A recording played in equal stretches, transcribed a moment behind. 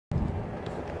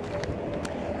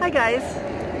Hi guys,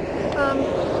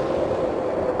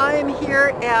 I am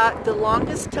here at the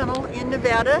longest tunnel in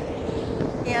Nevada,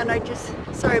 and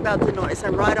sorry about the noise,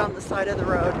 I'm right on the side of the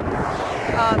road,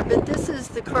 but this is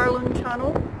the Carlin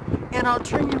Tunnel, and I'll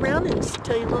turn you around and just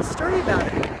tell you a little story about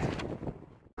it.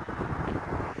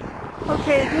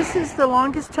 Okay, this is the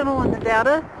longest tunnel in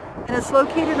Nevada, and it's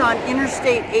located on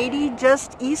Interstate 80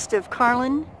 just east of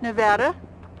Carlin, Nevada.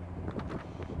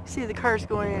 See the cars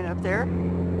going in up there.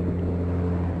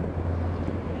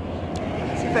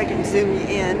 See if I can zoom you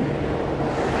in.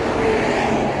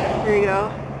 There you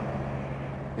go.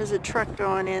 There's a truck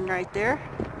going in right there.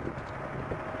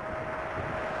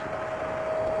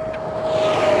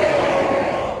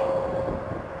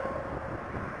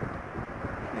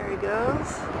 There he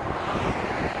goes.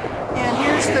 And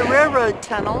here's the railroad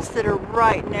tunnels that are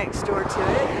right next door to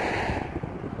it.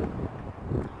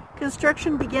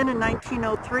 Construction began in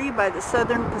 1903 by the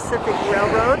Southern Pacific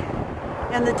Railroad,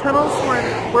 and the tunnels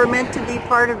were meant to be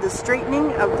part of the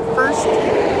straightening of the first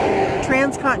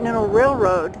Transcontinental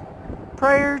Railroad.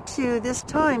 Prior to this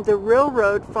time, the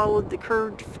railroad followed the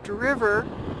curved river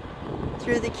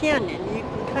through the canyon. You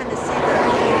can kind of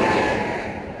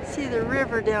see the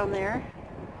river down there.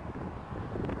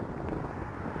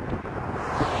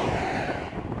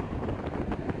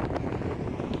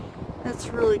 That's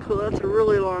really cool. That's a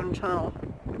really long tunnel.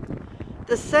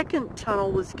 The second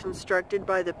tunnel was constructed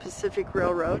by the Pacific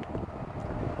Railroad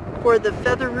for the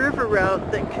Feather River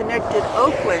route that connected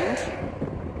Oakland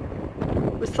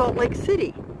with Salt Lake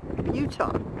City,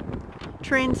 Utah.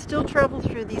 Trains still travel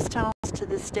through these tunnels to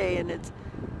this day, and it's,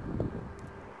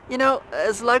 you know,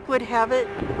 as luck would have it,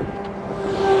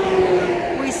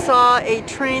 we saw a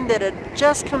train that had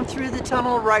just come through the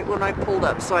tunnel right when I pulled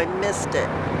up, so I missed it.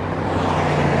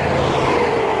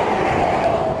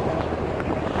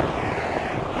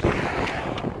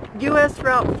 US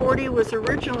Route 40 was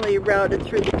originally routed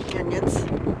through the canyons,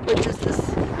 which is this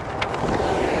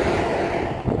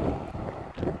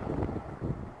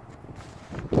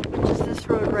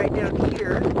road right down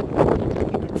here.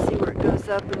 You can see where it goes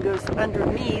up and goes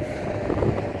underneath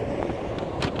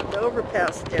the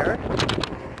overpass there.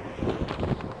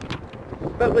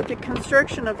 But with the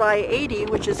construction of I-80,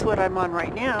 which is what I'm on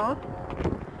right now,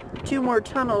 2 more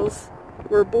tunnels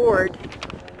were bored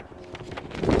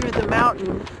through the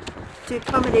mountain to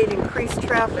accommodate increased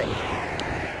traffic.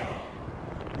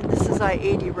 And this is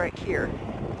I-80 right here.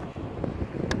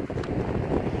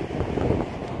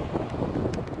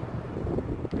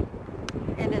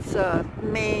 And it's a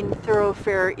main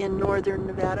thoroughfare in northern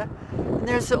Nevada. And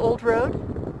there's the old road,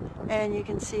 and you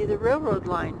can see the railroad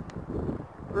line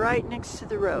right next to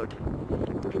the road.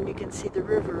 And you can see the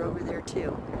river over there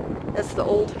too. That's the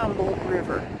old Humboldt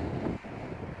River.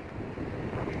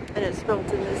 And it's built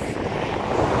in this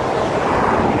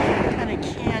kind of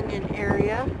canyon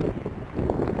area.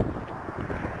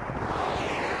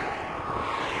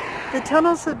 The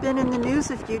tunnels have been in the news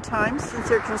a few times since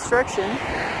their construction.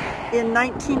 In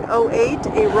 1908,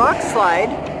 a rock slide,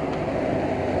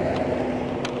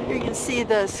 here you can see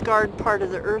the scarred part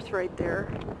of the earth right there,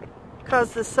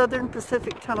 caused the Southern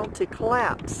Pacific Tunnel to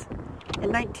collapse.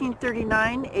 In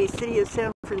 1939, a City of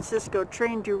San Francisco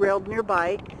train derailed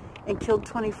nearby and killed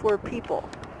 24 people,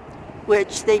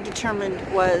 which they determined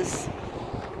was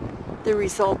the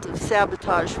result of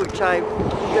sabotage, which I've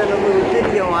done a little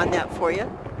video on that for you.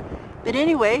 But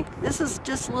anyway, this is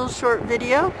just a little short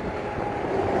video.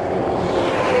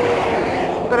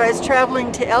 But I was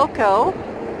traveling to Elko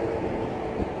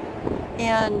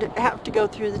and have to go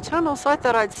through the tunnel, so I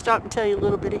thought I'd stop and tell you a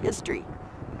little bit of history.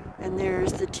 And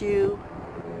there's the 2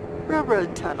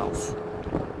 railroad tunnels.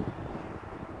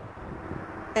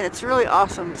 And it's really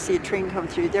awesome to see a train come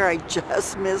through there. I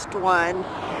just missed one.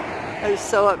 I was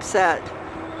so upset.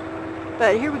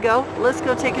 But here we go. Let's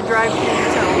go take a drive through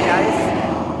the tunnel, guys.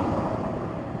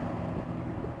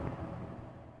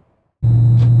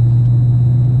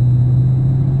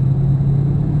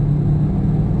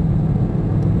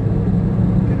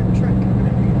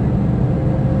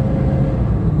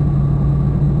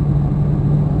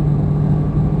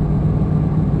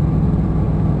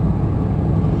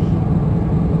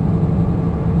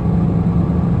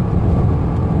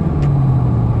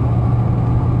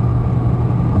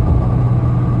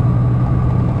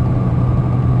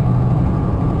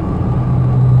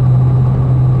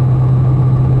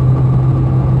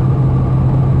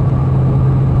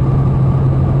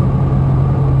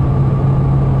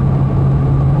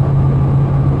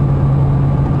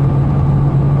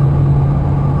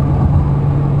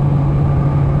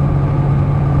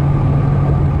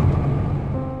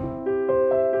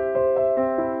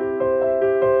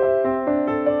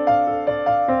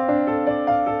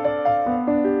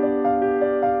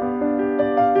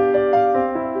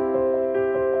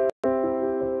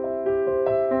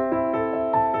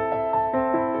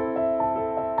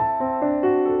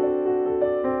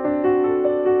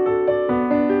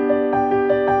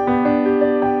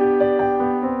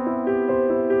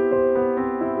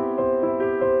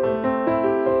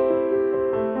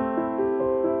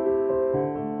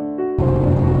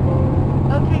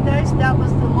 guys, that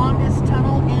was the longest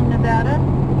tunnel in Nevada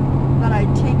that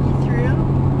I'd take you through.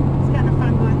 It's kind of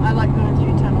fun going, I like going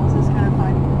through